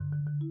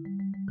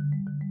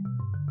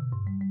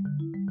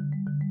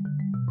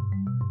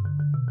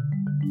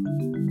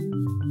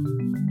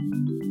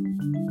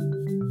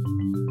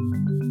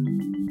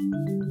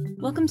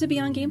Welcome to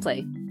Beyond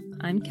Gameplay.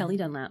 I'm Kelly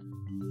Dunlap.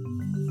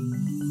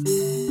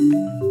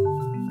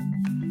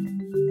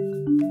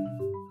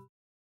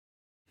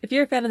 If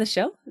you're a fan of the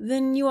show,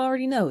 then you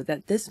already know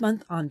that this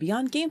month on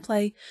Beyond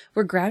Gameplay,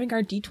 we're grabbing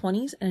our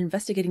D20s and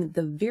investigating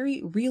the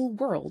very real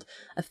world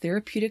of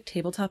therapeutic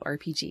tabletop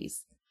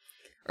RPGs.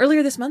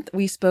 Earlier this month,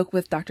 we spoke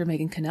with Dr.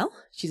 Megan Cannell.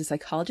 She's a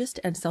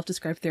psychologist and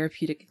self-described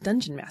therapeutic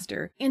dungeon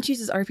master, and she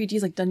uses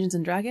RPGs like Dungeons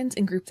 & Dragons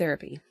in group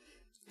therapy.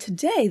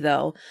 Today,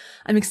 though,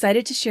 I'm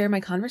excited to share my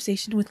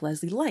conversation with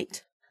Leslie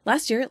Light.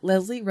 Last year,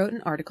 Leslie wrote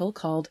an article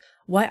called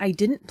Why I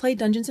Didn't Play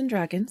Dungeons &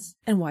 Dragons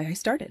and Why I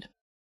Started.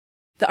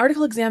 The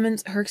article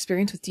examines her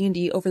experience with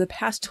D&D over the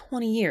past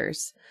 20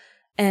 years.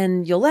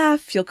 And you'll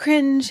laugh, you'll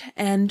cringe,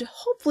 and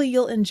hopefully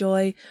you'll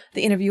enjoy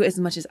the interview as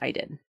much as I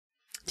did.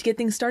 To get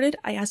things started,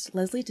 I asked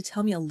Leslie to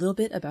tell me a little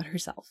bit about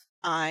herself.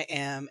 I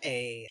am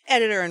an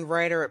editor and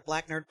writer at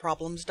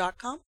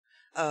blacknerdproblems.com.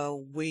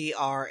 We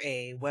are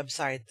a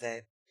website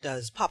that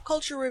does pop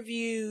culture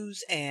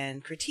reviews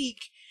and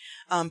critique,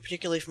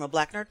 particularly from a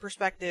Black Nerd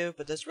perspective,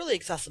 but that's really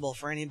accessible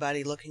for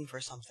anybody looking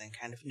for something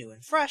kind of new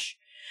and fresh.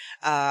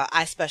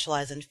 I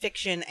specialize in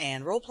fiction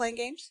and role-playing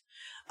games.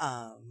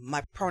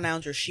 My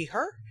pronouns are she,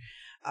 her.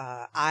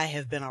 I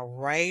have been a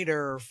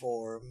writer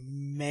for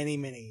many,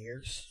 many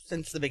years,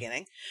 since the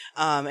beginning,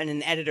 and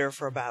an editor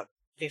for about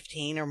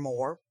 15 or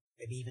more,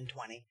 maybe even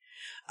 20.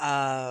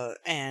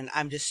 And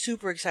I'm just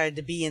super excited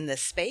to be in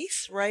this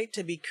space, right?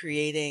 To be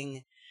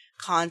creating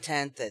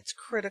content that's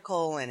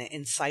critical and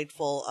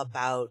insightful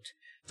about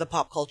the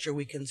pop culture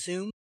we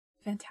consume.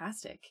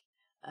 Fantastic.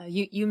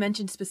 You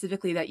mentioned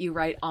specifically that you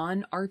write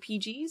on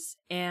RPGs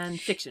and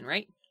fiction,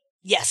 right?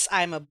 Yes,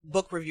 I'm a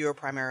book reviewer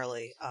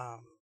primarily.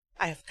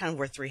 I have kind of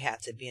wear three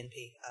hats at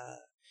BNP.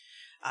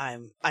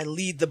 I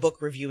lead the book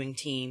reviewing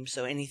team,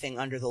 so anything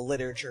under the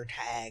literature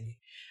tag,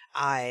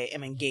 I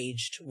am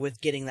engaged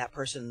with getting that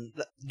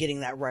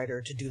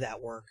writer to do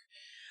that work,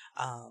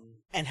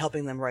 and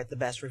helping them write the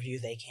best review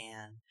they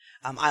can.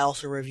 I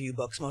also review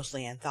books,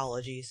 mostly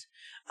anthologies.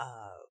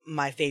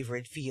 My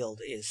favorite field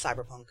is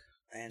cyberpunk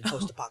and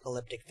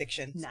post-apocalyptic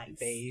fiction. Nice.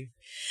 Fave.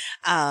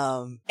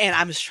 And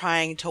I'm just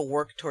trying to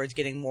work towards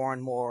getting more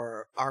and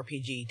more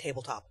RPG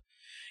tabletop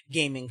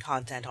gaming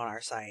content on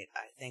our site.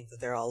 I think that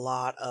there are a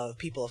lot of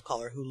people of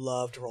color who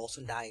love to roll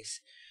some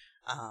dice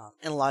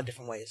in a lot of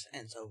different ways.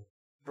 And so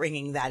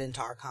bringing that into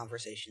our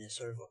conversation is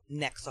sort of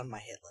next on my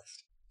hit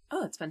list.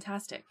 Oh, that's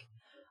fantastic.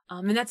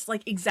 And that's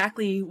like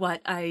exactly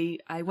what I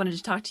wanted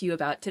to talk to you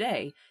about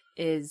today,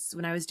 is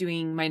when I was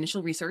doing my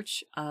initial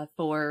research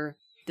for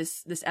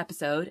this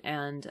episode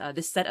and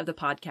this set of the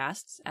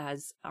podcasts,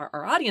 as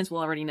our audience will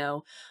already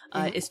know,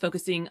 is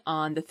focusing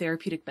on the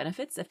therapeutic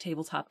benefits of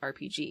tabletop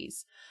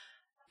RPGs.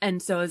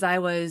 And so as I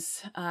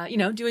was,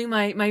 doing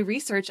my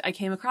research, I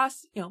came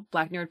across,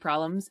 Black Nerd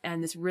Problems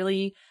and this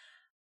really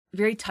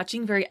very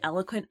touching, very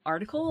eloquent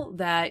article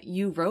that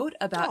you wrote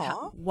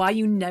about why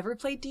you never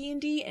played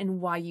D&D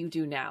and why you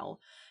do now.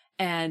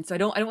 And so I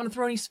don't want to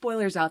throw any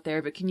spoilers out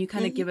there, but can you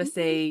kind of give us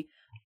a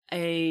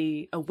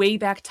way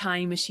back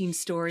time machine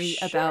story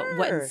about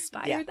what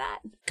inspired that?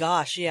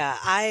 Gosh, yeah.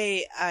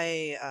 I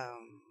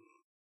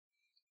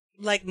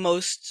like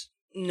most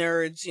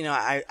nerds,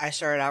 I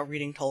started out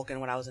reading Tolkien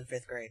when I was in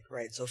 5th grade,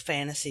 right? So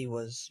fantasy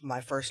was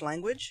my first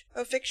language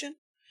of fiction.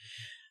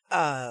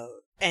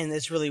 And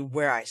it's really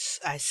where I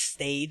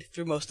stayed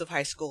through most of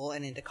high school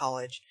and into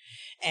college.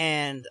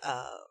 And,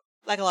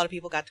 like a lot of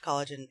people, got to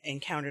college and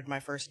encountered my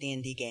first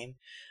D&D game.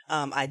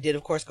 I did,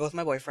 of course, go with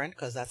my boyfriend,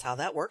 because that's how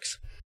that works.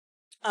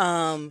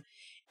 And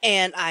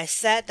I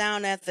sat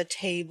down at the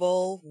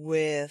table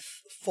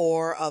with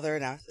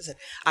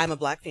I'm a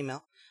Black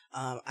female.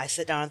 I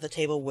sit down at the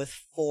table with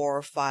 4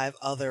 or 5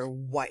 other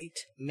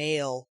white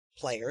male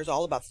players,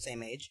 all about the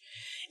same age.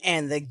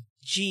 And the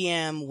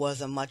GM was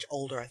a much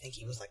older, I think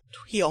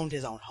he owned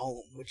his own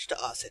home, which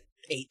to us at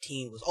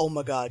 18 was, oh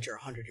my God, you're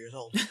 100 years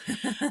old.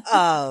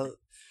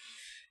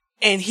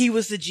 And he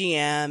was the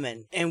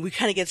GM, and we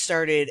kind of get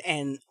started,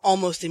 and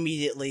almost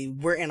immediately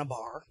we're in a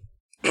bar,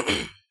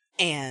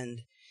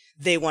 and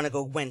they want to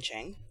go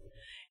wenching,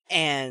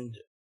 and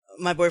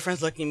my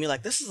boyfriend's looking at me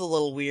like, this is a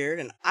little weird,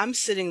 and I'm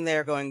sitting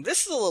there going,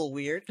 this is a little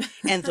weird,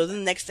 and so the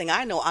next thing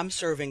I know, I'm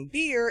serving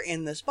beer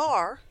in this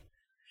bar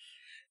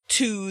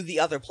to the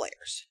other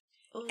players.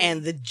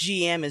 And the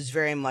GM is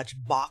very much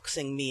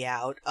boxing me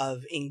out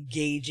of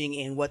engaging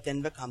in what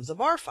then becomes a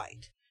bar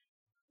fight.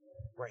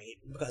 Right?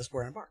 Because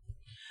we're in a bar.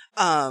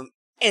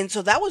 And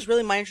so that was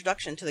really my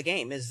introduction to the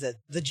game, is that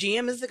the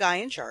GM is the guy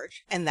in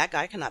charge, and that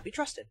guy cannot be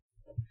trusted.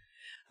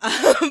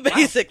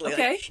 Basically. Wow.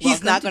 Okay. Like,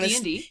 he's not going to...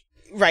 D&D.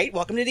 Right.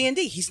 Welcome to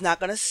D&D. He's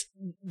not going to...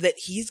 That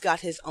he's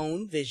got his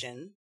own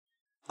vision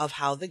of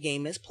how the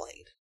game is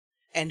played,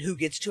 and who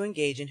gets to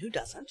engage and who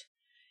doesn't.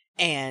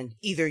 And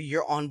either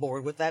you're on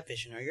board with that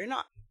vision or you're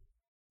not.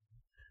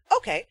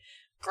 Okay,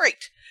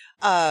 great.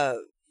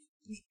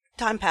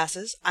 Time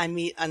passes. I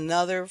meet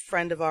another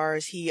friend of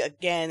ours. He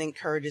again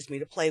encourages me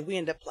to play. We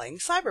end up playing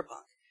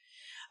Cyberpunk,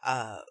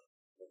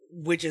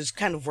 which is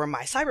kind of where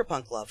my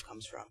Cyberpunk love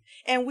comes from.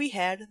 And we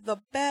had the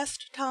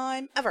best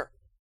time ever.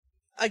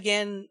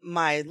 again,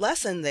 my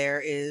lesson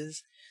there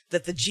is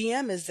that the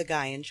GM is the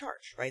guy in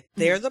charge, right?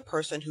 They're the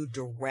person who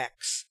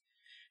directs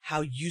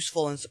how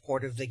useful and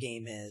supportive the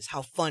game is,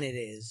 how fun it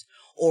is,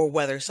 or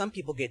whether some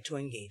people get to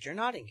engage or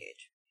not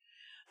engage.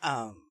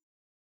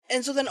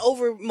 And so then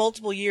over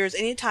multiple years,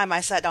 anytime I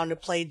sat down to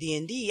play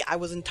D&D, I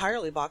was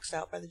entirely boxed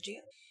out by the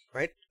GM,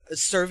 right?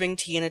 Serving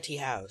tea in a tea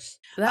house.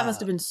 That must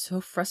have been so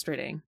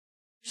frustrating.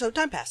 So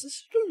time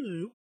passes,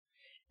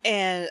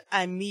 and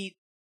I meet,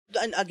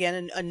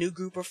 again, a new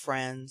group of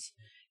friends,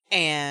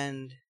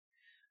 and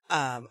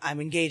I'm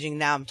engaging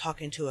now. I'm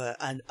talking to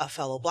a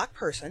fellow black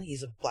person.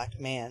 He's a black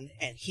man,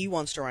 and he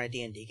wants to run a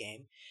D&D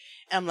game.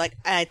 And I'm like,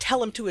 and I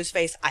tell him to his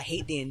face, I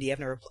hate D&D.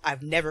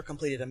 I've never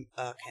completed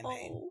a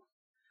campaign. Oh.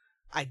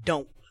 I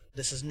don't.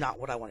 This is not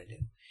what I want to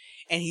do.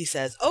 And he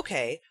says,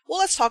 okay, well,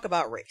 let's talk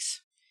about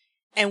race.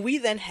 And we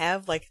then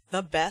have like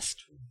the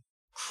best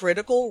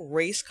critical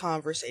race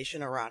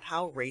conversation around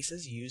how race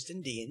is used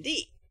in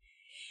D&D.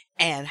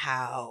 And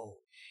how,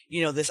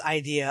 this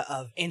idea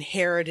of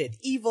inherited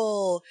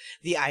evil,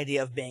 the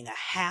idea of being a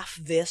half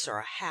this or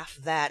a half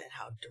that, and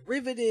how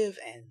derivative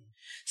and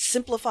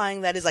simplifying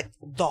that is, like,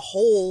 the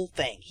whole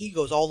thing. He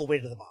goes all the way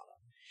to the bottom.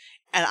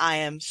 And I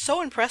am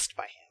so impressed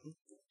by him.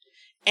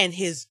 And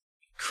his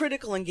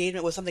critical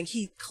engagement was something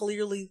he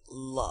clearly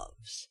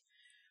loves.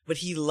 But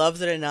he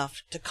loves it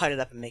enough to cut it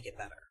up and make it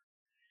better.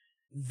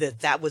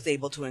 That was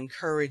able to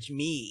encourage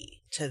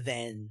me to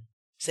then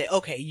say,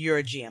 okay, you're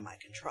a GM I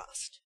can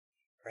trust.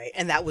 Right?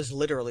 And that was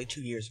literally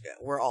 2 years ago.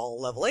 We're all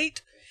level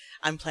 8.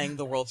 I'm playing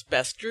the world's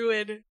best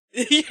druid,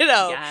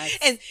 Yes.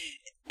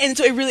 And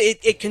so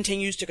it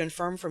continues to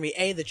confirm for me,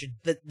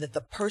 that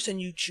the person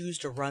you choose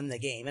to run the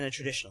game in a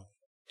traditional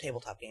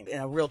tabletop game, in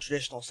a real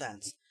traditional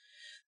sense,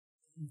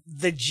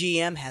 the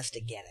GM has to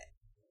get it.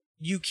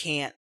 You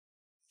can't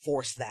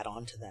force that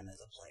onto them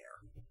as a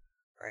player,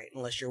 right?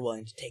 Unless you're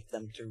willing to take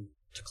them through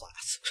to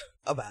class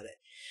about it.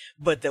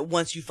 But that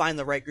once you find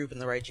the right group and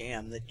the right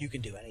GM, that you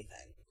can do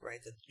anything, right?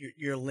 That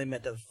your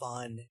limit of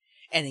fun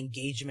and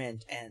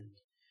engagement and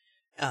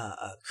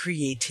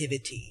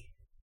creativity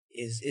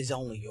is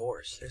only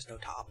yours. There's no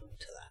top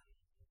to that.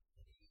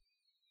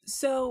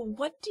 So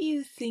what do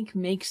you think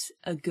makes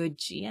a good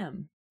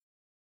GM?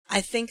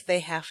 I think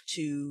they have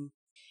to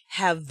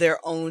have their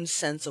own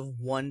sense of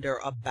wonder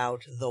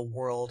about the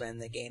world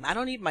and the game. I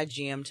don't need my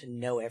GM to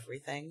know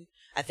everything.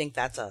 I think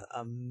that's a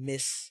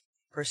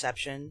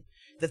misperception,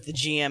 that the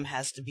GM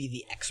has to be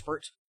the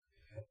expert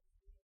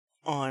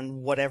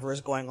on whatever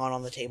is going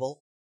on the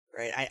table,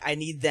 right? I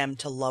need them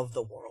to love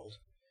the world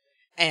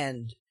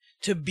and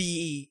to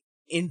be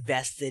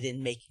invested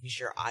in making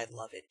sure I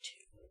love it too.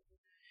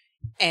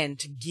 And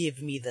to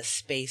give me the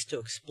space to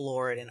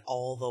explore it in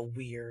all the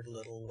weird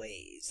little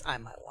ways I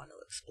might want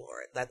to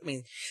explore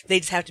it. They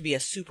just have to be a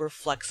super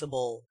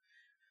flexible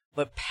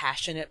but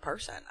passionate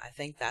person. I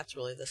think that's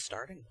really the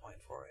starting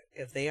point for it.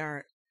 If they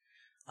aren't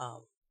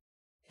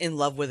in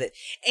love with it.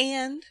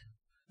 And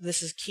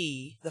this is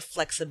key, the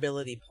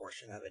flexibility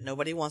portion of it.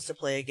 Nobody wants to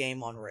play a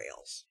game on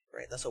rails,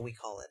 right? That's what we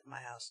call it in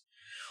my house.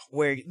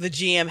 Where the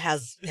GM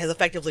has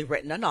effectively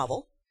written a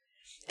novel,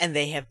 and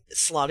they have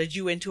slotted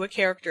you into a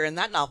character in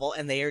that novel,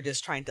 and they are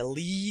just trying to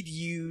lead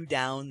you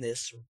down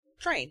this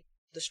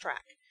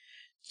track,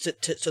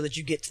 so that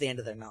you get to the end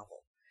of their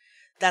novel.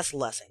 That's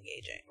less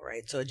engaging,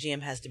 right? So a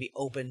GM has to be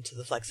open to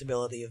the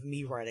flexibility of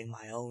me writing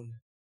my own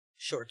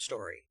short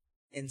story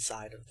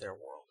inside of their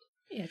world.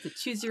 Yeah, it's a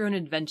choose your own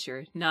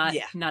adventure, not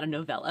a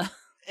novella.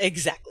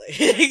 Exactly.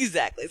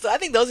 Exactly. So I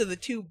think those are the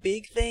two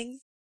big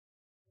things.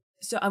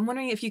 So I'm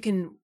wondering if you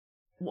can,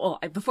 well,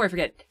 before I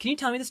forget, can you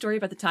tell me the story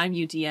about the time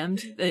you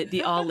DM'd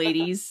the all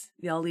ladies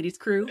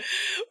crew?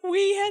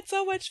 We had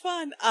so much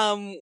fun.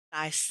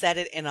 I set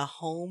it in a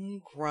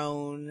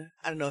homegrown,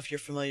 I don't know if you're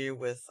familiar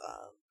with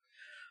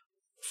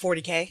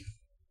 40K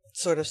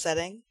sort of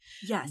setting.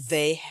 Yes.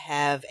 They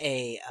have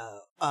an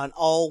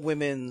all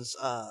women's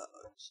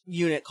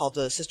unit called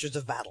the Sisters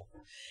of Battle.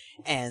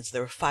 And so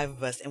there were 5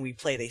 of us, and we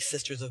played a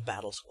Sisters of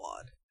Battle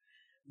squad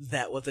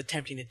that was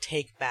attempting to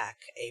take back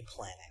a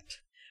planet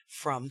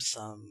from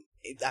some,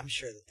 I'm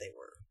sure that they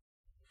were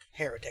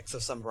heretics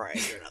of some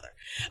variety or another.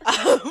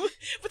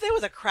 But there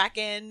was a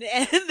kraken,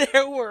 and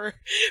there were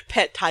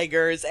pet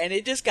tigers, and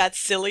it just got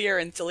sillier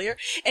and sillier.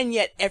 And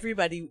yet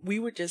everybody, we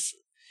were just,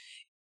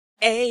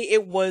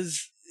 it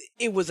was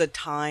a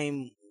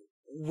time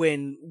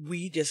when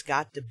we just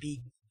got to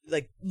be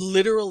like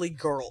literally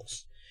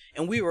girls.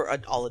 And we were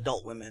all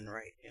adult women,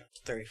 right?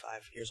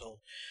 35 years old.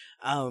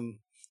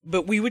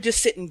 But we would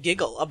just sit and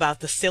giggle about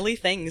the silly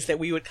things that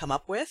we would come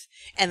up with.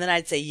 And then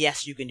I'd say,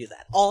 yes, you can do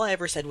that. All I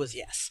ever said was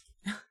yes,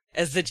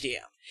 as the GM.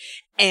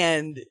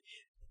 And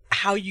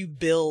how you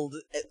build,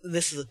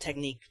 this is a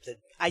technique that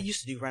I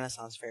used to do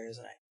Renaissance fairs,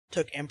 and I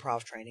took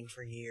improv training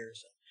for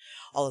years, and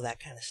all of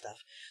that kind of stuff.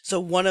 So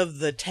one of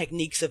the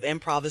techniques of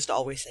improv is to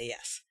always say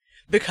yes,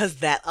 because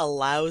that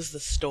allows the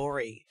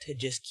story to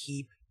just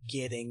keep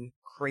getting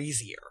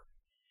crazier.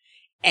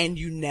 And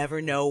you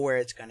never know where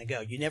it's going to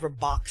go. You never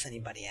box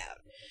anybody out.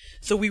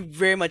 So we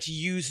very much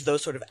use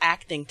those sort of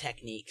acting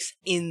techniques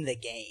in the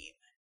game.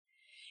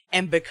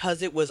 And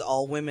because it was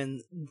all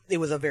women, it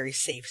was a very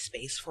safe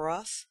space for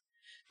us.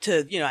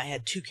 I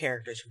had two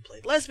characters who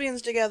played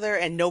lesbians together,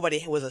 and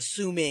nobody was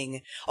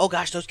assuming, oh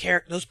gosh,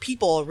 those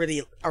people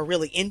are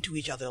really into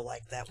each other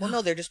like that. Well,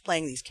 no, they're just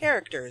playing these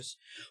characters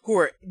who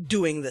are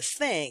doing this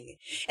thing,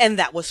 and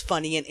that was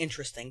funny and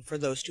interesting for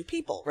those two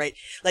people, right?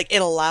 Like,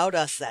 it allowed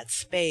us that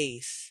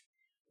space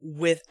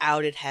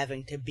without it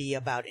having to be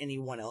about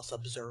anyone else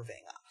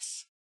observing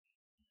us.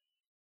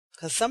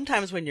 Because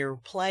sometimes when you're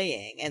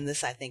playing, and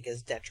this I think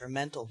is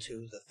detrimental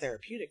to the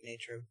therapeutic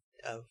nature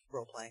of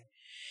role-playing,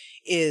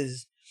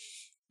 is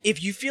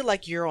if you feel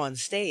like you're on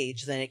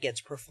stage, then it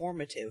gets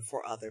performative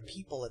for other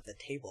people at the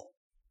table.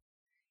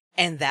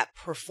 And that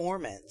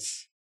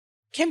performance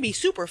can be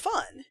super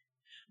fun,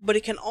 but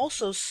it can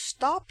also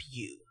stop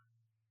you,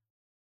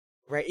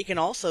 right? It can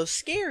also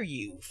scare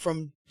you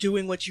from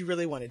doing what you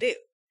really want to do.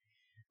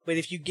 But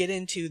if you get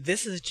into,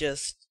 this is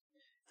just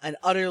an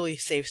utterly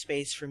safe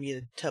space for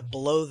me to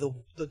blow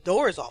the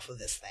doors off of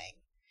this thing,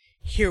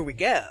 here we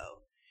go,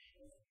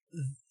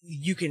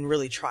 you can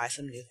really try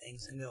some new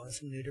things and go in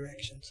some new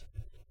directions.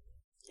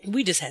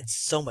 We just had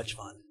so much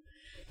fun.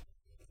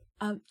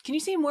 Can you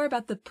say more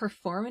about the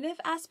performative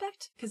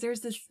aspect? Because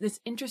there's this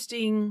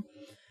interesting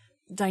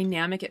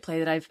dynamic at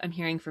play that I'm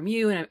hearing from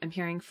you, and I'm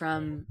hearing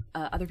from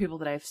other people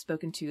that I've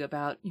spoken to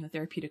about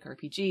therapeutic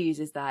RPGs,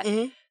 is that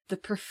the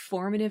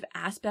performative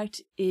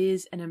aspect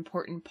is an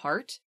important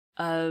part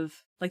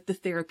of like the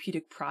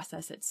therapeutic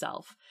process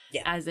itself.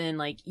 Yeah. As in,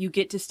 like, you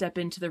get to step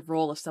into the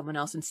role of someone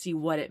else and see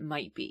what it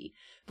might be.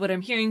 What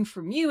I'm hearing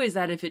from you is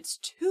that if it's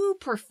too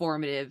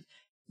performative,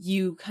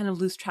 you kind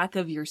of lose track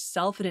of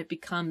yourself and it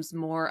becomes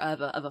more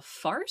of a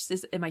farce.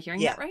 Am I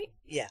hearing that right?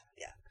 Yeah.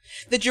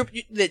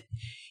 That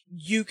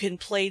you can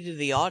play to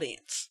the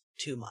audience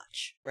too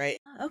much, right?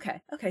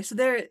 Okay. So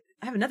I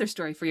have another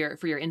story for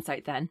your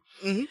insight then.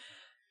 Mm-hmm.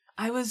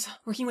 I was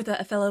working with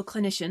a fellow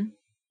clinician,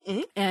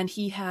 mm-hmm. and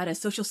he had a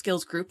social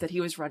skills group that he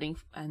was running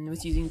and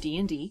was using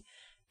D&D,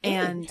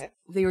 and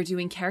they were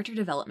doing character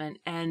development,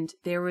 and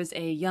there was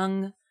a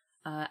young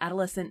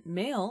adolescent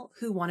male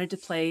who wanted to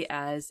play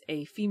as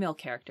a female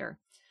character.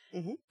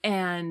 Mm-hmm.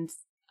 And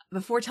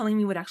before telling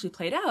me what actually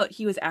played out,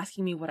 he was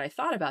asking me what I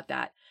thought about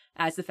that,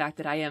 as the fact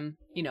that I am,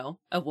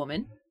 a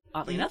woman,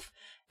 oddly mm-hmm. enough,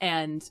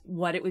 and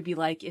what it would be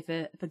like if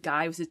a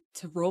guy was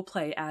to role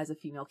play as a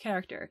female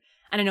character.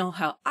 And I know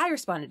how I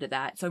responded to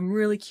that. So I'm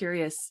really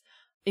curious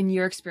in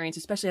your experience,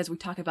 especially as we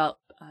talk about,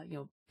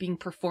 being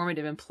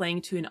performative and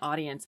playing to an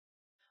audience.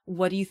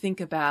 What do you think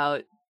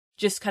about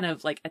just kind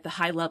of like at the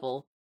high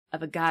level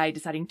of a guy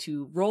deciding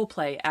to role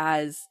play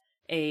as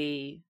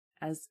a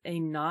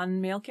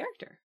non-male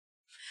character?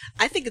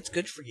 I think it's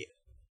good for you.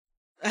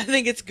 I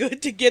think it's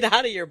good to get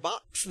out of your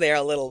box there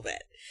a little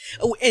bit.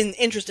 Oh, and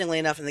interestingly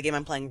enough, in the game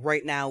I'm playing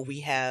right now,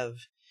 we have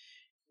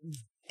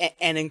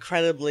an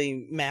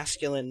incredibly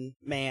masculine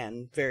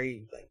man.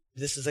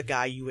 This is a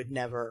guy you would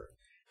never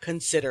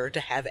consider to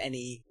have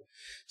any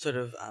sort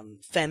of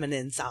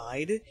feminine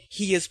side.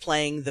 He is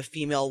playing the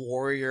female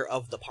warrior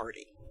of the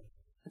party.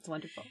 That's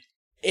wonderful.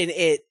 And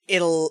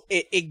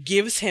it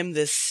gives him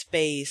this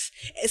space.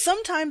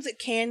 Sometimes it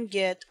can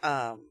get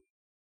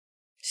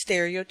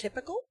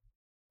stereotypical,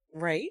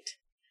 right?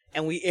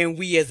 And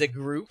we as a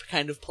group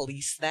kind of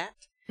police that.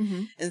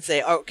 Mm-hmm. And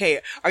say, okay,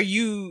 are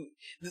you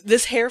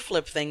this hair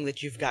flip thing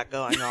that you've got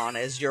going on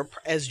as your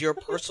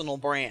personal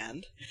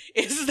brand?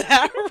 Is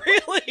that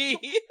really?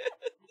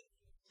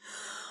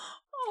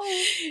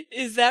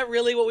 Is that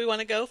really what we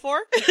want to go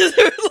for?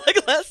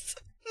 Like,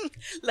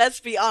 let's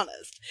be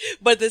honest.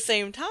 But at the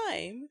same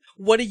time,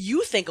 what do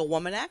you think a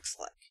woman acts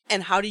like,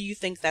 and how do you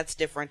think that's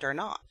different or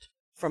not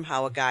from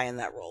how a guy in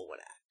that role would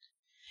act?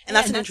 And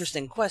that's an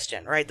interesting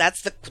question, right?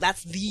 That's the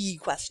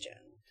question.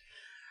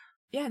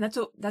 Yeah, and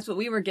that's what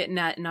we were getting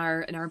at in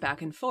our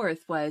back and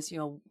forth was,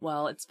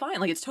 well, it's fine.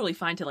 Like, it's totally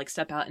fine to like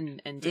step out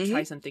and to mm-hmm.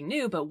 try something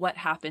new, but what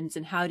happens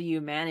and how do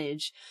you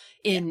manage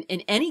in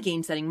any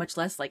game setting, much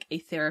less like a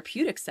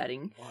therapeutic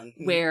setting,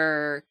 mm-hmm.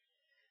 where,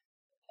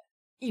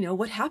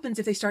 what happens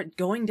if they start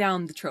going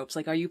down the tropes?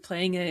 Like, are you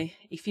playing a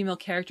female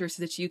character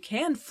so that you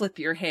can flip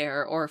your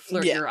hair or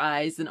flirt your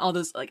eyes and all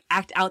those, like,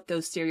 act out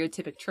those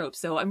stereotypic tropes?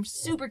 So I'm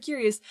super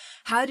curious,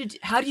 how do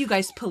you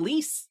guys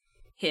police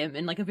him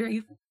in like a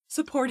very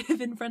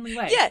supportive and friendly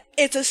way? Yeah,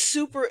 it's a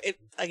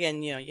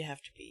again, you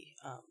have to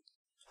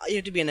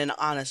be in an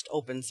honest,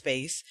 open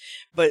space,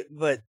 but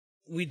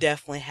we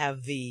definitely have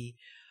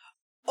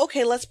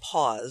okay, let's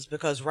pause,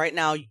 because right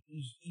now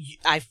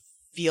I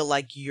feel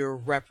like you're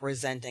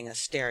representing a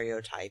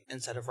stereotype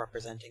instead of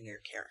representing your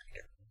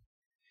character.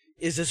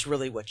 Is this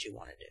really what you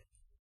want to do?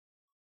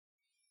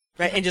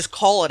 Right? Mm-hmm. And just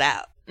call it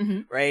out.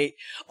 Mm-hmm. Right?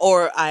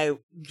 Or I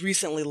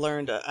recently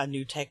learned a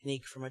new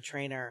technique from a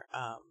trainer.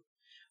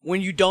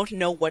 When you don't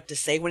know what to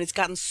say, when it's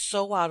gotten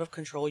so out of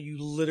control,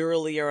 you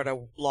literally are at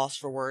a loss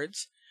for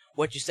words.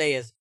 What you say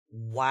is,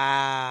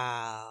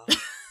 wow.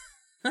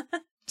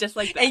 Just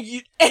like that. And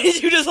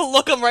you just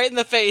look them right in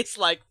the face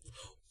like,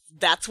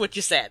 that's what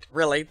you said,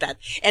 really?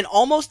 And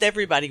almost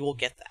everybody will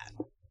get that.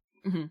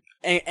 Mm-hmm.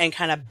 and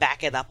kind of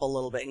back it up a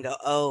little bit and go,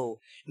 oh,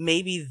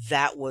 maybe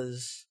that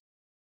was,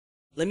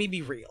 let me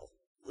be real.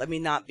 Let me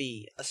not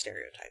be a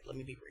stereotype. Let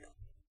me be real.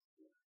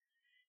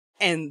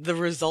 And the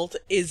result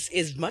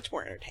is much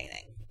more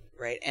entertaining,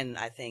 right? And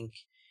I think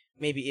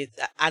maybe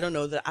I don't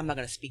know that I'm not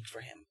going to speak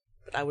for him,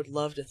 but I would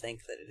love to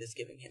think that it is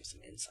giving him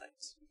some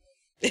insights.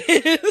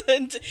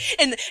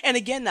 and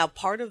again, now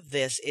part of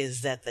this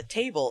is that the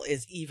table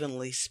is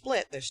evenly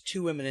split. There's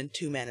 2 women and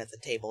 2 men at the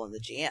table in the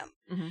GM.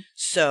 Mm-hmm.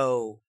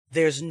 So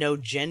there's no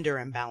gender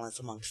imbalance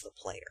amongst the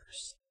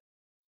players.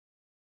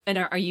 And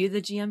are you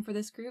the GM for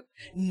this group?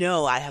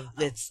 No,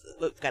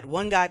 we've got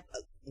one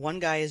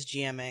guy is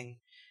GMing.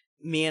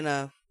 Me and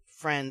a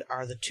friend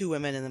are the 2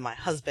 women, and then my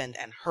husband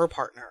and her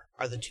partner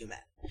are the 2 men.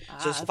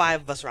 So there's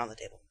 5 of us around the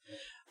table.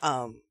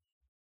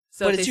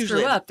 So but if they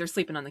screw up, they're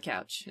sleeping on the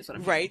couch, is what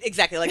I'm right, hearing.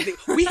 exactly. Like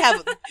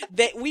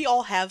we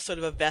all have sort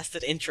of a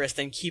vested interest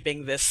in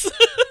keeping this.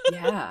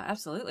 Yeah,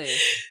 absolutely.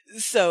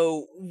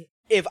 So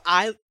if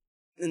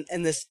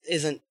this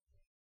isn't,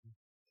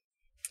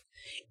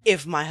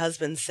 if my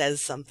husband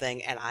says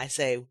something and I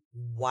say,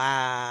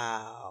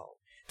 wow,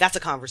 that's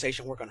a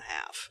conversation we're going to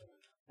have.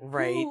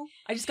 Right. Ooh,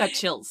 I just got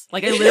chills.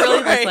 Like I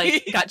literally right.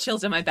 just like got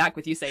chills in my back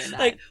with you saying that.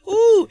 Like,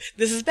 ooh,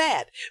 this is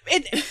bad.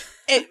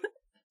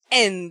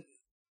 And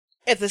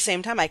at the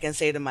same time, I can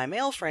say to my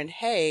male friend,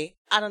 hey,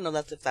 I don't know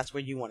if that's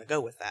where you want to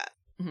go with that.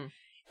 Mm-hmm.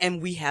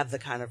 And we have the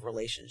kind of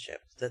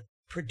relationship that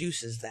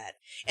produces that.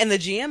 And the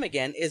GM,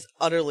 again, is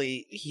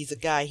he's a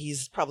guy,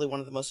 he's probably one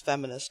of the most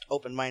feminist,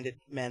 open-minded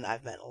men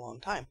I've met in a long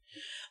time.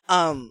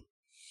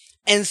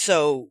 And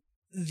so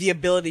the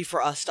ability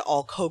for us to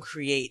all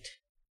co-create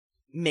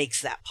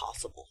makes that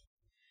possible.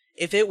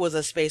 If it was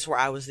a space where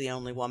I was the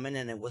only woman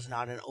and it was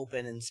not an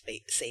open and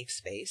safe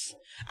space,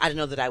 I don't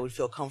know that I would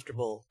feel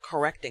comfortable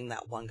correcting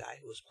that one guy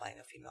who was playing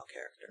a female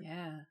character.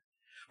 Yeah.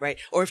 Right?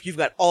 Or if you've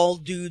got all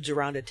dudes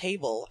around a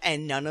table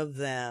and none of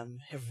them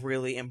have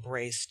really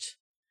embraced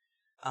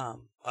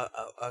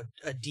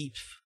a deep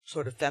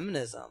sort of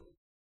feminism,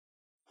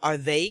 are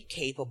they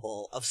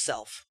capable of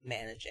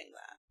self-managing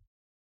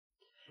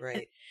that?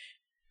 Right?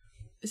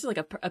 This is like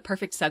a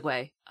perfect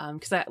segue,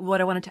 because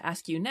what I wanted to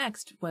ask you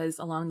next was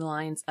along the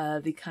lines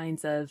of the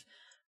kinds of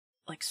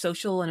like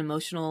social and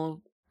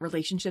emotional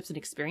relationships and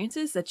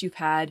experiences that you've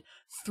had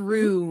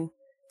through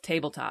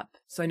tabletop.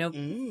 So I know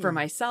for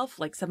myself,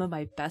 like some of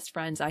my best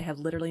friends I have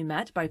literally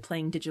met by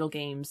playing digital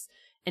games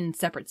in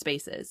separate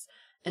spaces.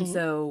 And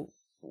so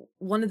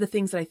one of the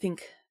things that I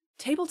think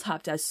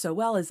tabletop does so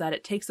well is that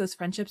it takes those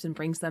friendships and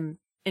brings them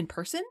in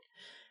person.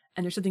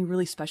 And there's something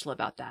really special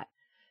about that.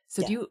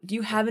 So do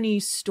you have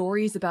any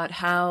stories about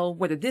how,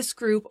 whether this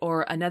group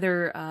or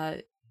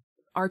another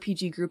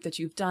RPG group that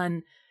you've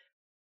done,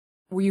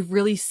 where you've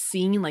really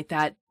seen like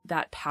that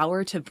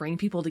power to bring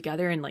people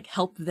together and like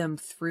help them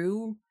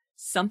through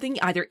something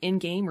either in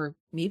game or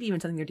maybe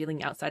even something they're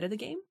dealing outside of the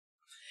game?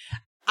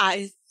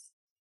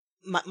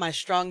 My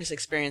strongest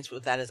experience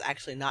with that is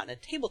actually not in a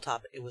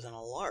tabletop. It was in a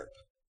LARP.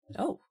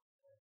 Oh.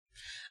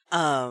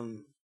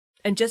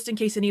 And just in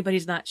case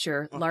anybody's not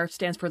sure, LARP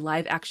stands for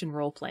live action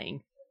role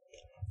playing.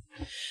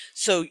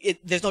 So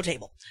there's no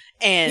table,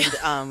 and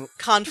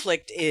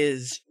conflict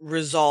is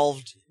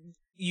resolved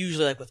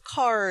usually like with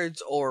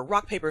cards or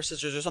rock, paper,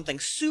 scissors or something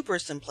super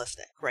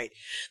simplistic, right?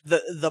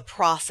 The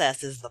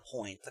process is the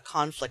point. The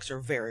conflicts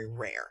are very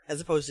rare, as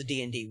opposed to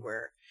D&D,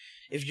 where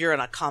if you're in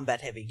a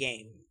combat heavy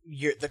game,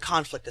 the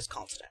conflict is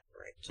constant,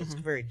 right? So it's a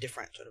very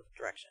different sort of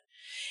direction.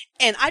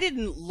 And I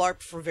didn't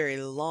LARP for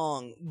very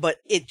long, but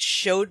it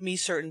showed me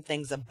certain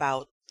things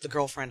about the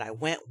girlfriend I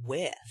went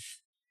with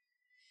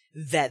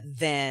that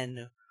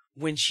then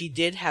when she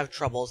did have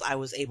troubles, I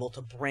was able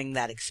to bring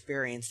that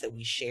experience that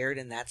we shared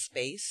in that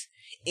space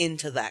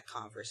into that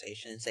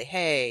conversation and say,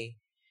 hey,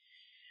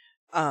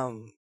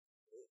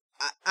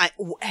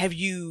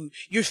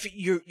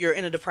 you're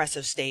in a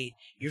depressive state.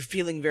 You're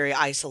feeling very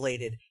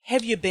isolated.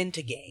 Have you been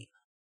to game?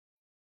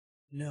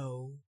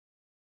 No.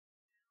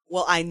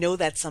 Well, I know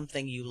that's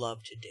something you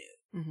love to do.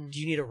 Do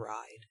you need a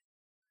ride?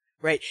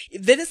 Right?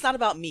 Then it's not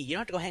about me. You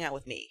don't have to go hang out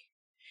with me.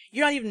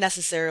 You're not even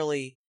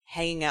necessarily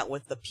hanging out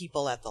with the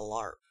people at the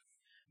LARP,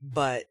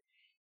 but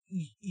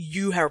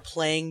you are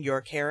playing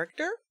your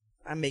character,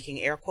 I'm making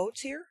air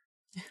quotes here,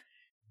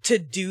 to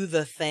do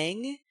the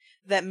thing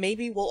that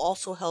maybe will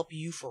also help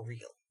you for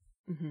real.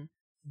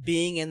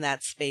 Being in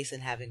that space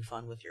and having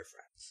fun with your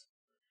friends.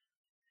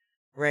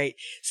 Right?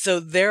 So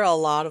there are a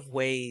lot of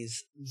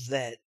ways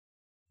that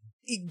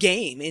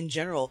game in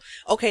general,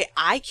 okay,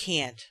 I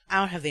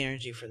don't have the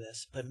energy for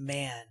this, but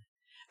man,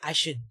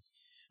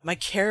 my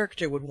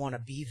character would want to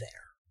be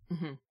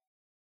there.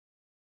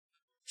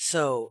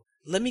 So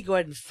let me go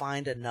ahead and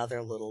find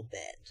another little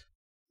bit.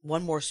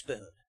 One more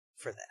spoon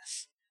for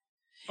this.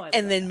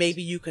 And then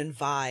maybe you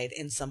confide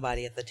in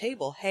somebody at the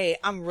table, hey,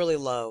 I'm really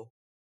low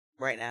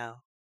right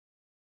now.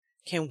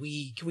 Can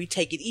we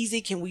take it easy?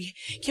 Can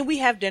we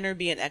have dinner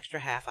be an extra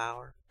half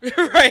hour?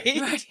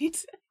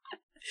 Right?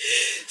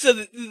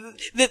 So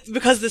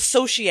because the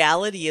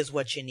sociality is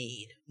what you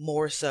need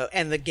more so,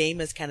 and the game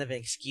is kind of an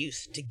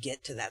excuse to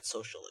get to that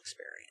social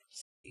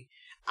experience.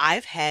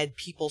 I've had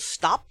people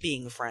stop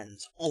being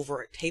friends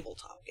over a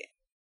tabletop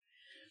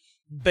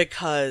game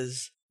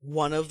because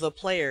one of the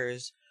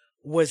players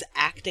was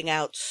acting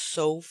out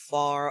so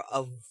far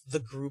of the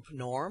group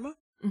norm,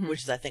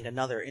 which is, I think,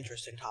 another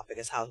interesting topic,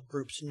 is how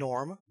groups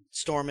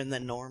storm and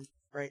then norm,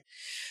 right?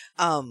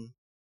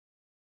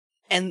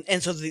 And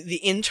so the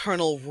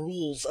internal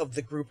rules of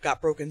the group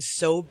got broken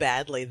so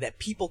badly that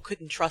people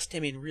couldn't trust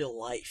him in real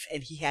life,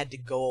 and he had to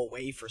go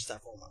away for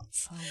several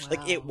months. Oh, wow.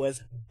 Like, it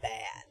was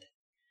bad.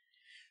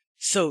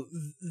 So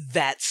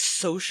that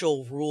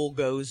social rule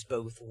goes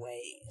both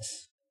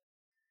ways.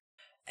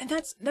 And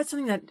that's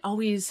something that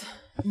always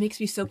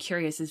makes me so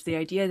curious, is the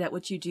idea that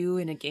what you do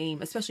in a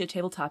game, especially a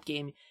tabletop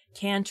game,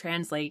 can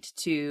translate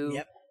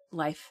to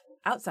life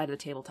outside of the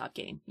tabletop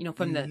game. You know,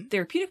 from the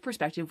therapeutic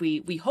perspective,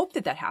 we hope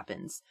that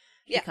happens.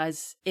 Yeah.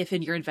 Because if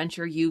in your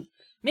adventure you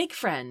make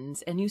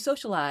friends and you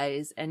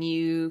socialize and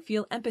you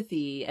feel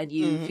empathy and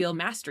you feel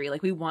mastery,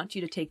 like, we want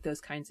you to take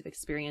those kinds of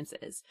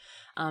experiences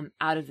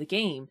out of the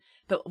game.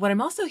 But what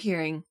I'm also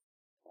hearing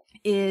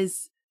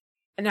is,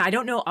 and I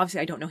don't know,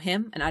 obviously I don't know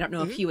him, and I don't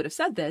know if he would have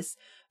said this,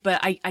 but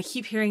I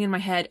keep hearing in my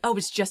head, oh,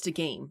 it's just a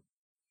game.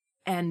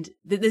 And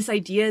this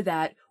idea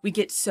that we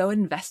get so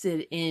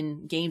invested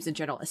in games in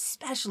general,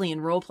 especially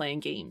in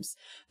role-playing games,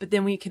 but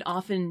then we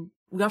often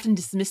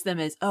dismiss them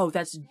as, oh,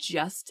 that's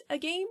just a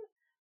game?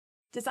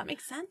 Does that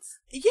make sense?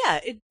 Yeah,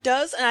 it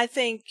does. And I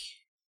think,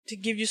 to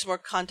give you some more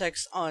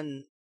context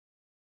on,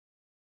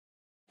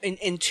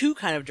 in two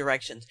kind of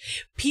directions,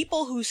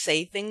 people who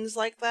say things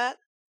like that,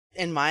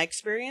 in my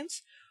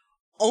experience,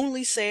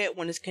 only say it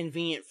when it's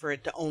convenient for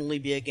it to only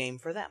be a game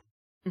for them.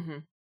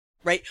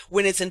 Right?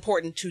 When it's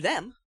important to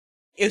them,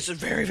 it's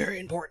very, very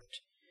important.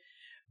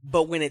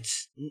 But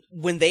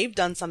when they've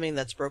done something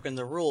that's broken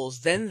the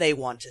rules, then they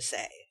want to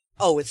say,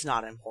 oh, it's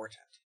not important.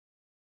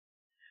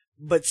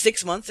 But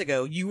 6 months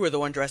ago, you were the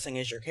one dressing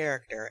as your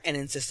character and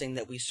insisting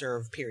that we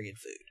serve period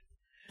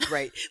food.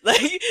 Right?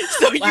 Like,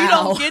 so you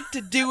don't get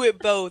to do it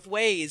both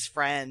ways,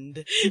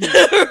 friend.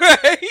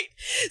 Right?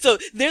 So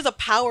there's a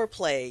power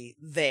play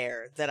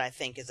there that I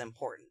think is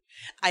important.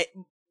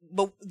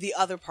 But the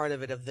other part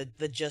of it, of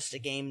the just a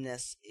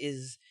gameness,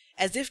 is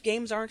as if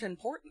games aren't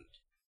important.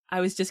 I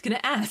was just going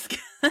to ask.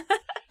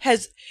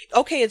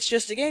 Okay, it's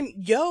just a game.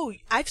 Yo,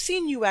 I've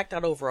seen you act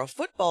out over a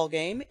football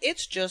game.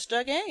 It's just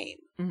a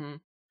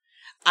game.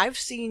 I've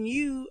seen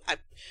you,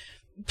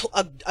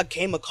 a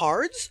game of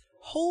cards.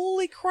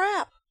 Holy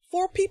crap.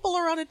 4 people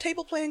around a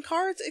table playing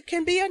cards, it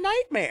can be a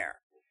nightmare.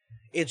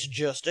 It's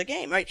just a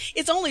game, right?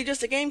 It's only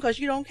just a game because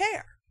you don't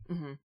care.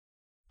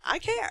 I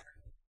care.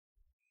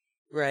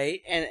 Right?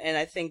 And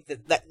I think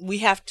that we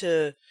have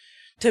to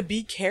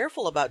be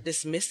careful about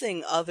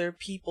dismissing other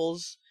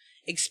people's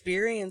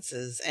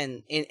experiences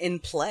and in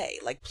play.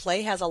 Like,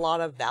 play has a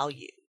lot of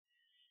value.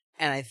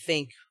 And I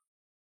think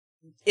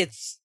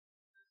this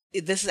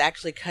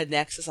actually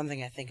connects to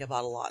something I think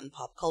about a lot in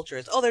pop culture,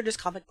 is, oh, they're just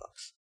comic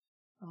books.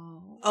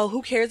 Oh,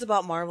 who cares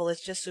about Marvel?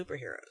 It's just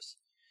superheroes.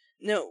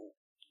 No.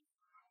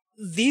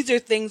 These are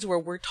things where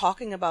we're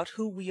talking about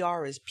who we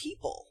are as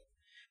people.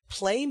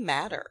 Play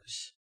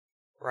matters,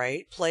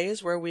 right? Play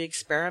is where we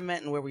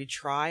experiment and where we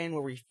try and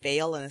where we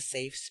fail in a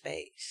safe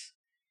space.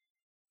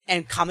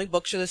 And comic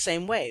books are the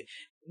same way.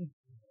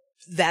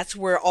 That's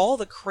where all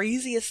the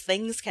craziest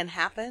things can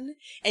happen,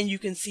 and you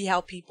can see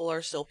how people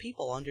are still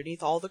people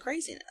underneath all the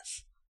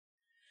craziness.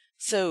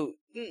 So,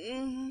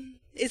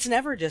 it's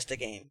never just a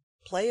game.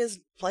 Play is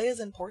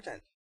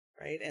important,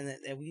 right?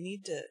 And we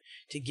need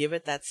to give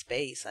it that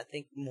space. I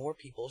think more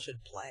people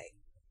should play.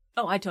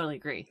 Oh, I totally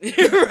agree.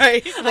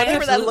 Right?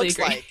 Whatever that looks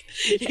agree. like,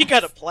 you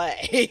gotta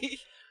play.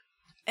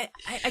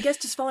 I guess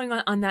just following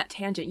on that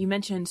tangent, you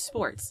mentioned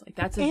sports. Like,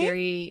 that's a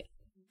very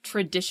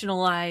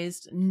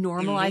traditionalized,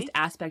 normalized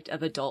aspect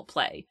of adult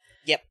play.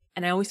 Yep.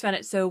 And I always found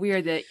it so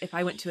weird that if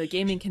I went to a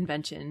gaming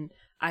convention,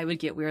 I would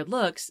get weird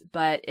looks.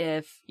 But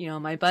if,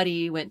 my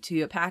buddy went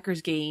to a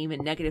Packers game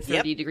in negative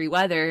 30-degree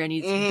weather and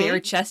he's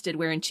bare-chested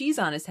wearing cheese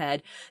on his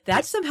head,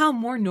 that's somehow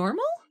more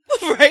normal?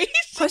 Right?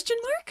 Question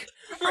mark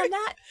on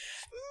that?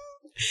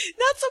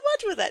 Not so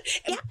much with that.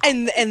 Yeah.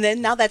 And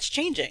then now that's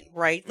changing,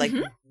 right? Like,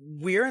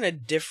 we're in a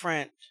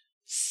different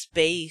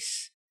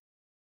space,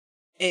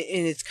 and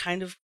it's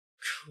kind of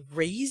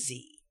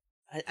crazy.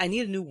 I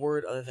need a new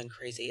word other than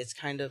crazy. It's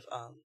kind of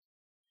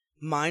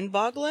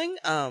mind-boggling,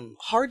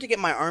 hard to get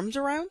my arms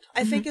around,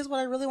 I think is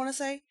what I really want to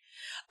say,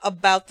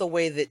 about the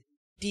way that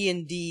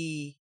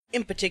D&D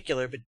in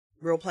particular, but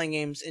role-playing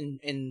games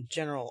in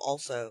general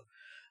also,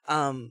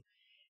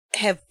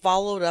 have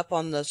followed up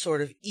on the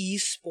sort of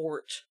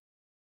e-sport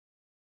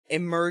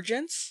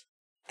emergence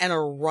and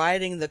are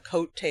riding the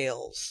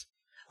coattails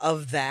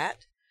of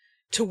that,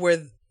 to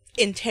where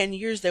in 10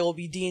 years there will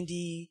be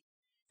D&D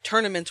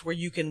tournaments where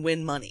you can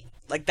win money.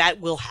 Like, that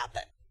will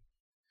happen.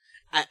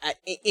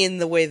 In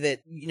the way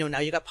that, now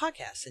you got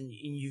podcasts and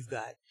you've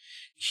got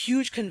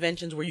huge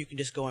conventions where you can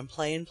just go and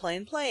play and play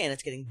and play, and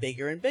it's getting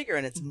bigger and bigger,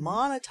 and it's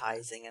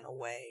monetizing in a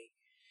way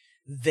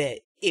that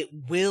it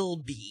will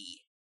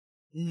be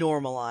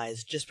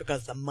normalized just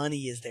because the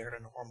money is there to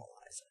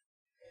normalize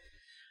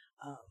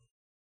it.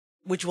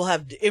 which will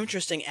have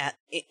interesting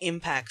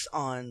impacts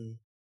on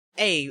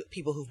A,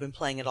 people who've been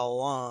playing it all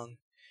along,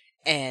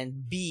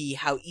 and B,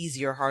 how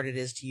easy or hard it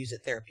is to use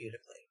it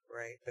therapeutically,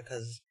 right?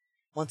 Because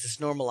once it's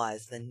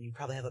normalized, then you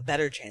probably have a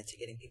better chance of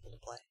getting people to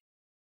play.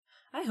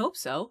 I hope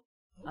so.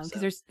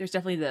 Because there's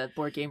definitely the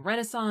board game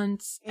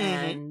renaissance,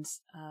 and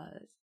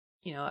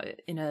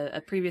in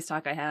a previous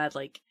talk I had,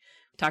 like,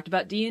 we talked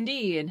about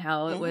D&D and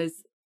how it was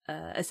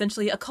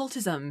essentially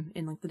occultism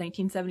in like the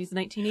 1970s and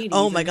 1980s.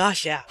 Oh my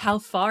gosh, yeah. How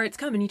far it's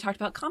come. And you talked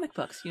about comic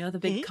books, the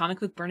big comic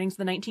book burnings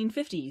of the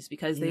 1950s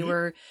because they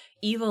were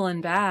evil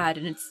and bad.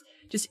 And it's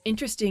just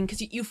interesting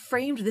because you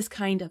framed this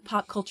kind of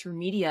pop culture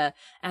media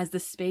as the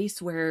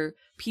space where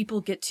people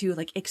get to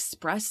like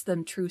express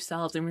them true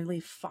selves and really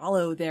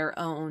follow their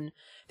own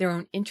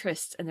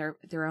interests and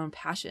their own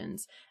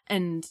passions.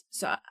 And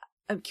so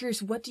I'm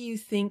curious, what do you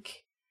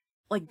think,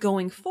 like,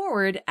 going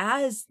forward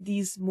as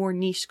these more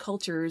niche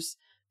cultures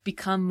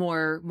become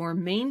more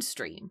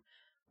mainstream,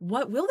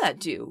 what will that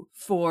do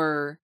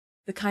for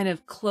the kind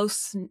of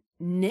close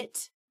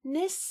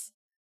knitness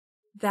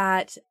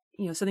that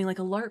something like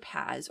a LARP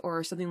has,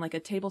 or something like a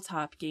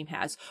tabletop game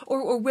has,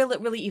 or will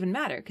it really even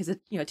matter? Because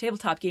a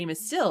tabletop game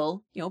is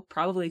still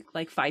probably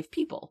like 5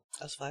 people.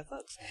 That's $5.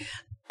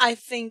 I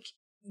think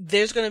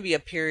there's going to be a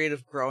period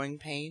of growing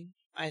pain.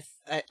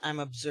 I'm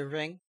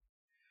observing,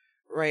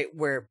 right,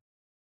 where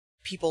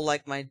people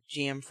like my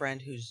GM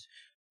friend who's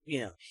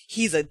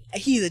he's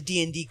a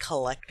D&D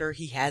collector.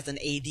 He has an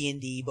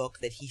AD&D book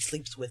that he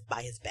sleeps with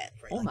by his bed,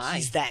 right? Oh my.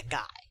 He's that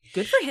guy.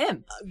 Good for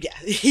him. Yeah,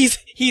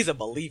 he's a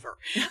believer.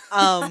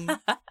 And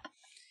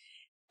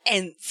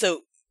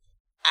so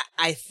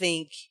I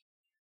think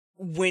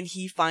when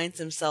he finds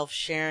himself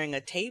sharing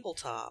a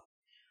tabletop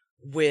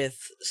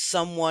with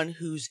someone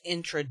whose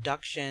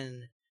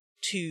introduction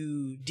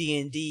to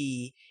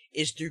D&D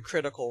is through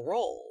Critical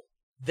Role,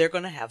 they're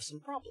going to have some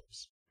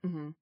problems.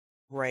 Mm-hmm.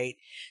 Right?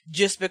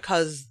 Just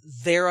because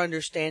their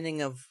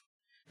understanding of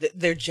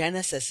their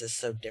genesis is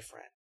so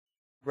different.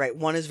 Right?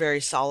 One is very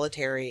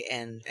solitary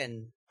and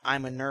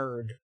I'm a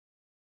nerd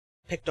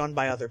picked on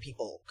by other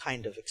people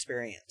kind of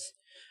experience.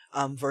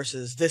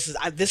 Versus this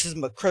is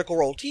my Critical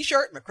Role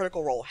t-shirt, my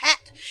Critical Role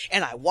hat,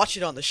 and I watch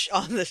it on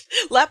the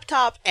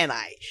laptop, and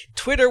I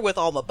Twitter with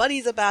all my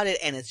buddies about it,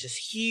 and it's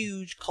just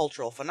huge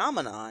cultural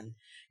phenomenon.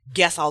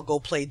 Guess I'll go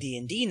play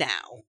D&D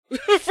now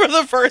for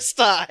the first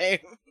time.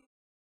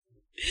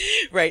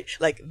 Right?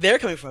 Like, they're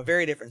coming from a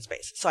very different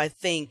space. So I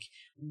think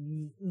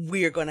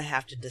we're going to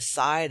have to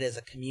decide as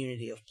a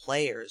community of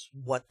players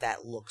what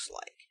that looks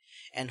like.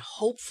 And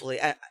hopefully,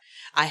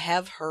 I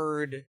have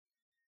heard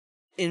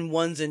in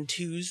ones and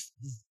twos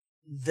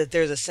that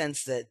there's a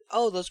sense that,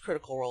 those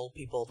Critical Role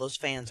people, those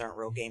fans aren't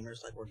real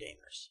gamers like we're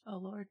gamers. Oh,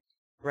 Lord.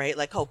 Right?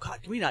 Like, oh,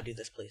 God, can we not do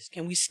this, please?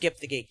 Can we skip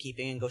the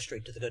gatekeeping and go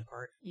straight to the good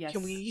part? Yes.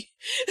 Can we?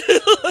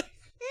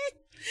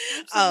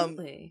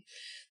 Absolutely.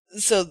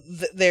 So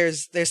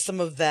there's some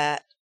of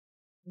that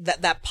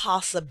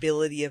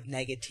possibility of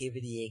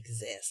negativity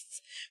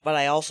exists. But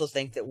I also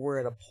think that we're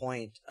at a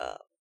point,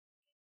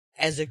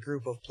 as a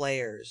group of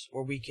players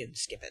where we can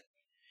skip it.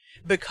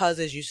 Because,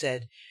 as you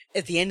said,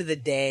 at the end of the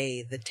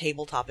day, the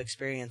tabletop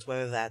experience,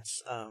 whether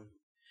that's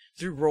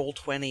through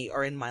Roll20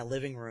 or in my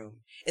living room,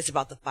 it's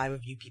about the 5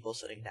 of you people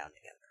sitting down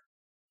together.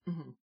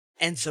 Mm-hmm.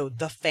 And so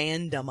the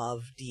fandom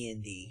of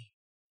D&D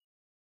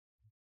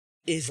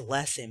is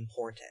less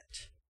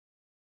important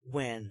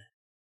when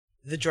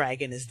the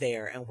dragon is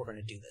there and we're going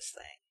to do this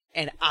thing.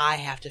 And I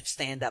have to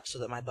stand up so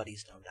that my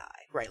buddies don't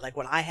die, right? Like,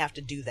 when I have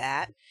to do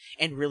that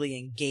and really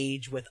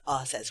engage with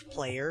us as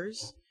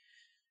players,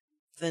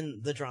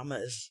 then the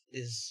drama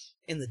is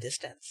in the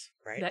distance,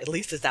 right? At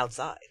least it's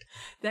outside.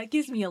 That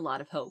gives me a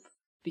lot of hope,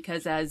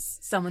 because as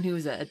someone who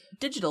is a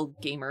digital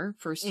gamer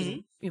first,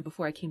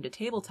 before I came to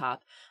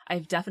tabletop,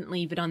 I've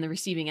definitely been on the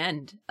receiving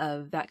end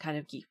of that kind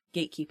of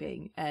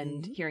gatekeeping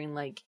and hearing,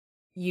 like,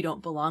 you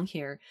don't belong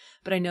here.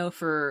 But I know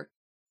for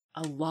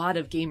a lot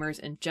of gamers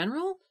in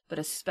general, but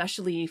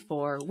especially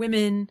for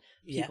women,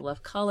 people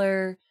of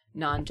color,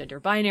 non-gender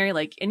binary,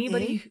 like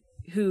anybody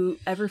who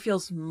ever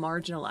feels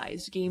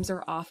marginalized, games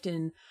are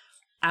often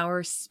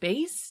our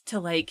space to,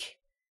 like,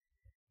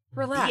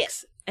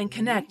 relax and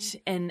connect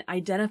and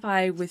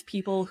identify with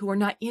people who are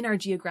not in our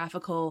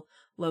geographical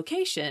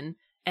location.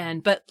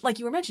 But like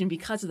you were mentioning,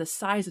 because of the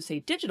size of, say,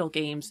 digital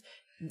games,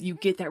 you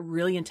get that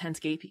really intense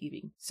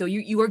gatekeeping. So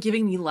you are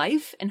giving me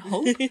life and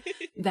hope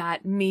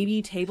that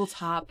maybe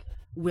tabletop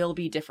will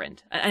be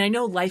different. And I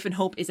know life and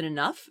hope isn't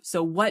enough.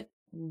 So what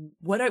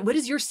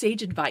is your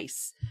sage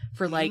advice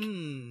for, like,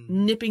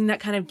 nipping that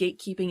kind of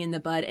gatekeeping in the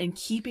bud and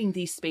keeping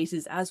these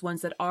spaces as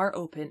ones that are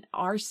open,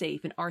 are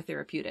safe, and are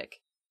therapeutic?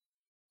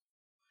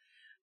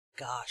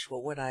 Gosh,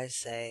 what would I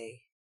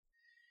say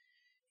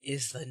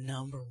is the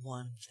number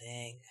one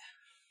thing?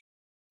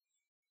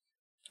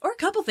 Or a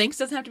couple things,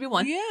 doesn't have to be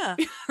one. Yeah.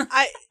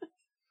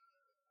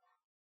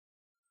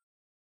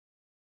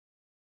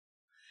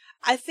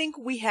 I think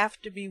we have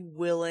to be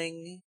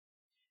willing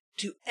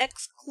to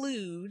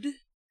exclude,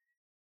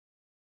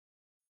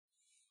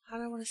 how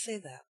do I want to say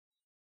that?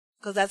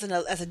 because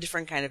that's a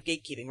different kind of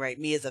gatekeeping, right?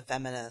 Me as a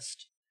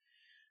feminist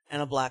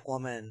and a Black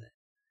woman,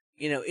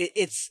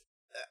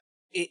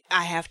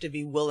 I have to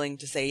be willing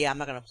to say, yeah, I'm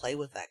not going to play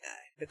with that guy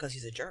because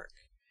he's a jerk.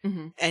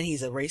 Mm-hmm. And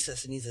he's a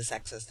racist and he's a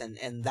sexist,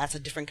 and that's a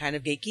different kind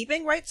of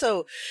gatekeeping, right?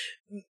 So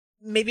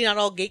maybe not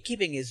all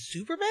gatekeeping is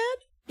super bad,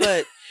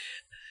 but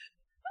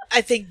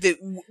I think that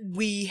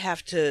we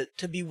have to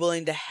be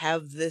willing to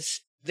have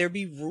there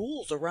be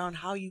rules around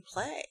how you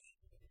play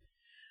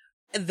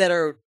that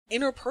are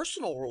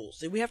interpersonal rules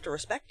that we have to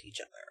respect each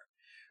other,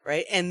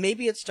 right? And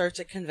maybe it starts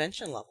at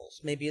convention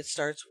levels. Maybe it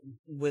starts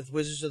with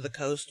Wizards of the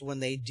Coast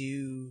when they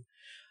do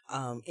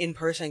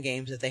in-person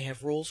games, that they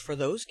have rules for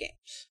those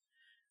games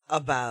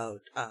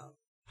about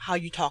how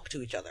you talk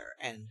to each other,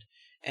 and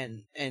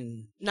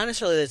not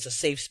necessarily that it's a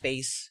safe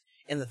space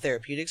in the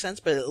therapeutic sense,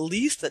 but at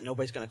least that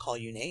nobody's going to call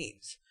you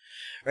names,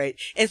 right?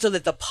 And so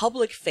that the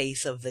public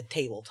face of the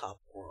tabletop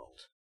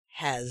world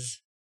has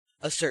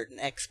a certain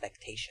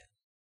expectation,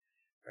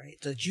 right?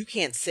 So that you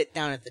can't sit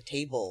down at the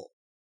table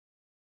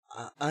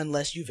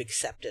unless you've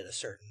accepted a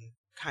certain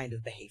kind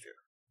of behavior.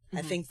 Mm-hmm.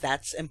 I think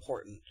that's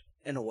important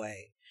in a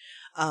way.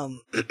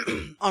 On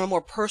a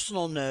more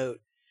personal note,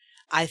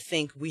 I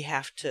think we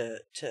have to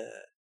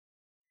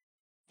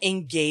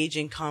engage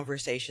in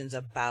conversations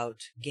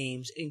about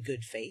games in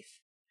good faith.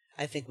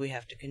 I think we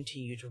have to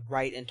continue to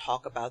write and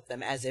talk about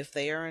them as if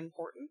they are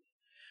important,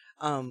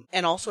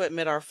 and also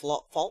admit our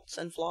faults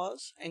and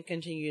flaws, and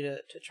continue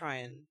to try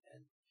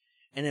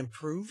and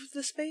improve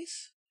the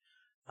space.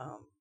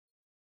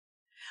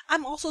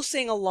 I'm also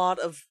seeing a lot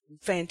of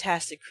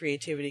fantastic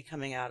creativity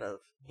coming out of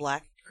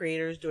Black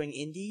creators doing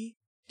indie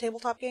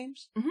tabletop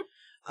games.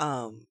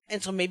 Mm-hmm.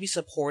 And so maybe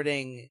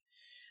supporting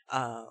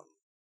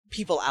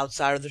people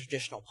outside of the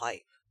traditional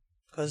pipe,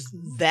 because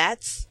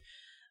that's,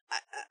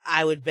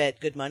 I would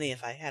bet good money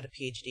if I had a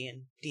PhD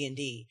in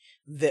D&D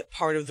that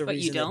part of the but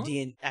reason you don't? that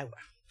D&D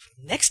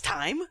next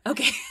time,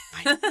 okay,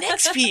 my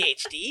next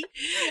PhD,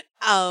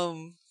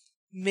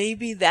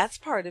 maybe that's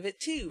part of it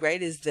too,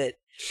 right? Is that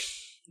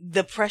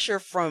the pressure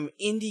from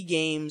indie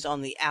games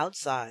on the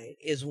outside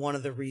is one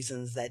of the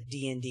reasons that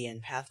D&D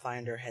and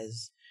Pathfinder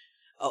has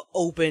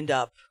opened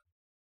up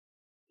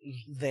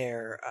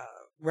their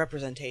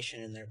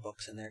representation in their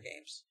books and their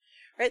games,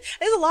 right?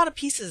 There's a lot of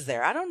pieces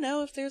there. I don't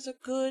know if there's a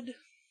good,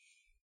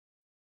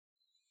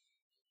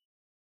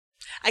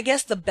 I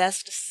guess the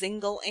best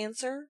single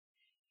answer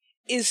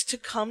is to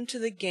come to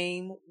the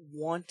game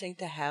wanting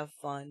to have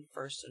fun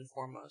first and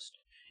foremost,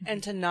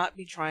 and to not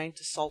be trying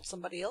to salt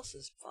somebody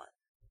else's fun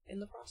in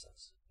the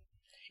process.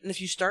 And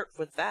if you start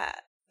with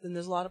that, then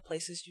there's a lot of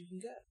places you can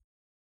go.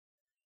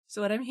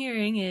 So what I'm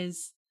hearing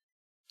is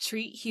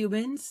treat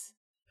humans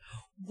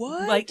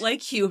what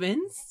like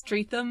humans.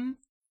 Treat them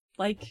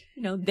like,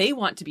 they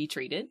want to be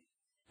treated,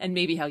 and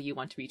maybe how you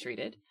want to be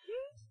treated,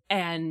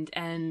 and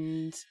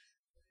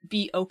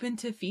be open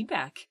to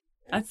feedback.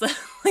 That's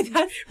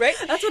that's right.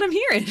 That's what I'm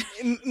hearing.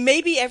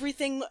 Maybe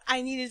everything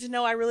I needed to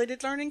know I really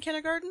did learn in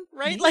kindergarten,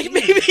 right? Maybe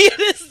it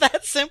is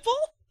that simple.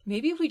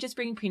 Maybe if we just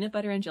bring peanut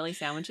butter and jelly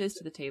sandwiches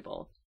to the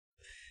table.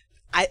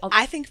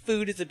 I think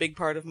food is a big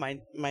part of my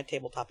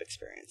tabletop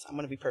experience. I'm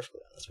going to be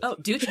perfectly honest with you.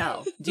 Oh, do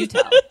tell. Do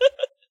tell.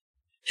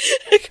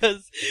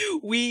 Because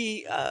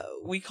we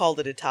called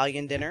it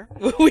Italian dinner.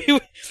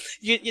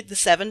 You get the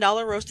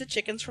 $7 roasted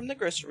chickens from the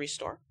grocery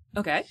store.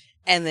 Okay.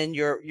 And then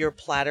your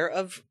platter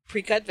of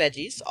pre-cut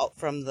veggies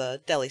from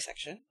the deli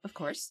section. Of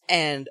course.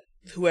 And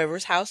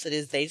whoever's house it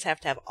is, they just have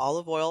to have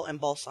olive oil and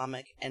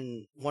balsamic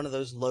and one of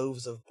those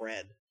loaves of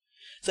bread.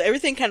 So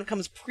everything kind of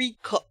comes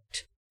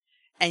pre-cooked.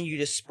 And you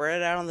just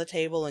spread it out on the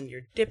table, and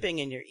you're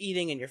dipping, and you're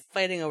eating, and you're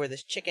fighting over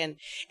this chicken,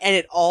 and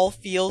it all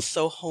feels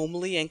so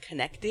homely and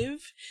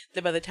connective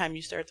that by the time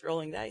you start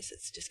throwing dice, it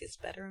just gets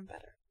better and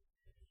better.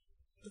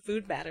 The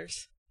food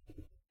matters.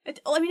 It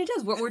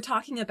does. We're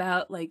talking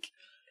about,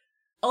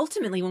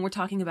 ultimately, when we're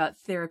talking about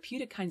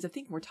therapeutic kinds of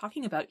thinking, we're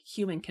talking about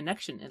human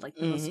connection at,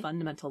 the most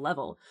fundamental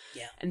level.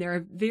 Yeah. And there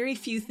are very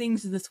few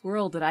things in this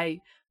world that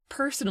I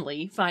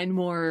personally find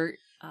more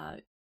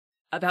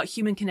about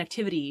human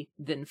connectivity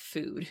than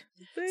food.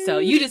 So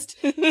you just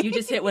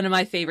hit one of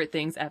my favorite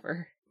things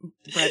ever,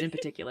 bread in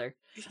particular.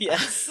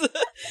 Yes.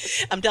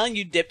 I'm telling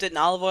you, dipped it in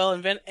olive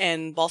oil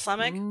and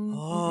balsamic.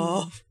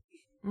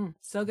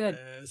 So good.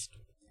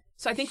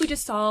 So I think we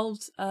just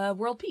solved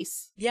world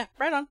peace. Yeah,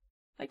 right on.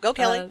 Go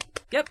Kelly.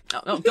 Yep.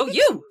 No, go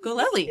you. Go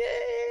Lely.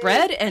 Yay.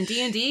 Bread and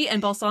D&D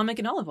and balsamic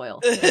and olive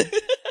oil.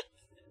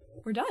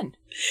 We're done.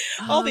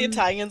 All the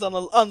Italians on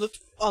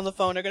the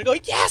phone are gonna go,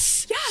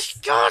 yes,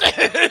 got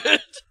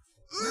it.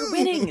 We're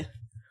winning.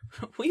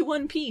 We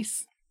won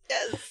peace.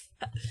 Yes.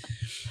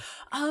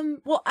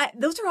 Well,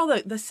 those are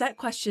all the set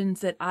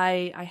questions that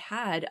I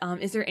had.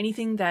 Is there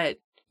anything that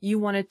you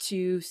wanted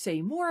to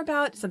say more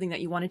about? Something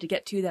that you wanted to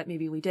get to that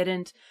maybe we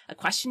didn't? A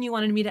question you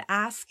wanted me to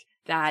ask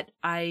that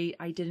I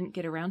didn't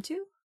get around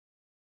to?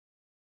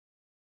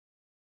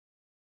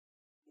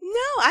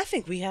 No, I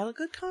think we had a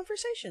good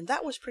conversation.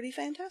 That was pretty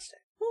fantastic.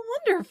 Well,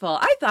 wonderful.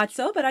 I thought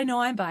so, but I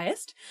know I'm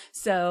biased,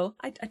 so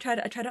I try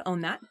to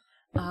own that.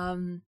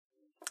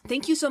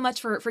 thank you so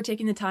much for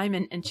taking the time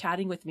and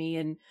chatting with me.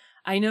 And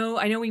I know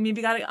we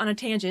maybe got on a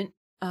tangent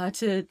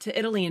to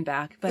Italy and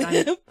back, but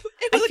it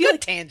was a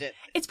good tangent.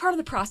 It's part of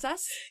the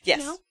process. Yes.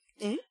 You know?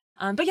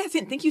 Mm-hmm. But yeah,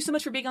 thank you so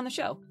much for being on the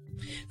show.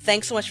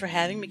 Thanks so much for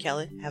having me,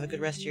 Kelly. Have a good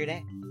rest of your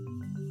day.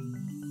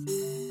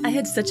 I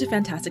had such a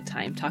fantastic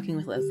time talking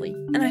with Leslie,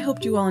 and I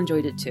hoped you all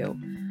enjoyed it too.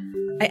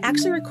 I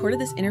actually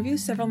recorded this interview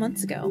several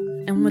months ago,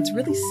 and what's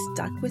really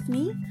stuck with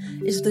me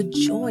is the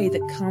joy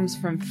that comes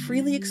from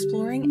freely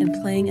exploring and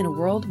playing in a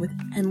world with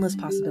endless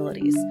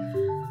possibilities.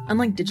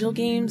 Unlike digital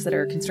games that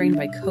are constrained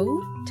by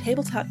code,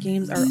 tabletop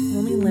games are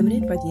only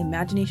limited by the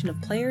imagination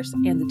of players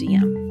and the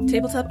DM.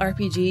 Tabletop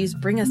RPGs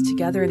bring us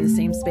together in the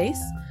same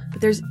space,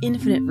 but there's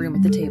infinite room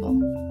at the table.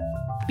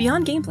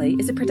 Beyond Gameplay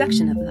is a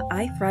production of the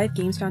I Thrive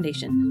Games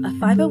Foundation, a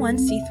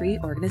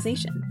 501c3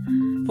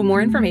 organization. For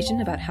more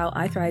information about how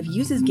I Thrive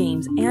uses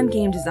games and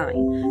game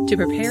design to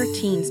prepare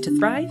teens to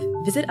thrive,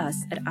 visit us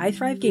at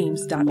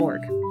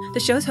ithrivegames.org. The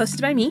show is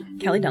hosted by me,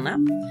 Kelly Dunlap,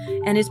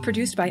 and is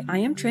produced by I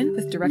Am Trin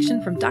with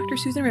direction from Dr.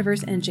 Susan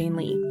Rivers and Jane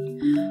Lee.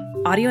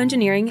 Audio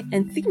engineering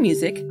and theme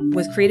music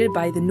was created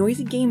by the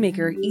noisy game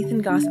maker Ethan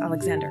Goss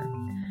Alexander.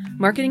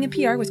 Marketing and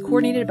PR was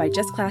coordinated by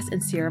Jess Class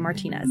and Sierra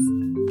Martinez.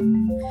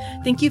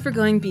 Thank you for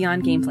going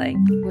beyond gameplay,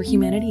 where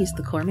humanity is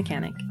the core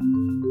mechanic.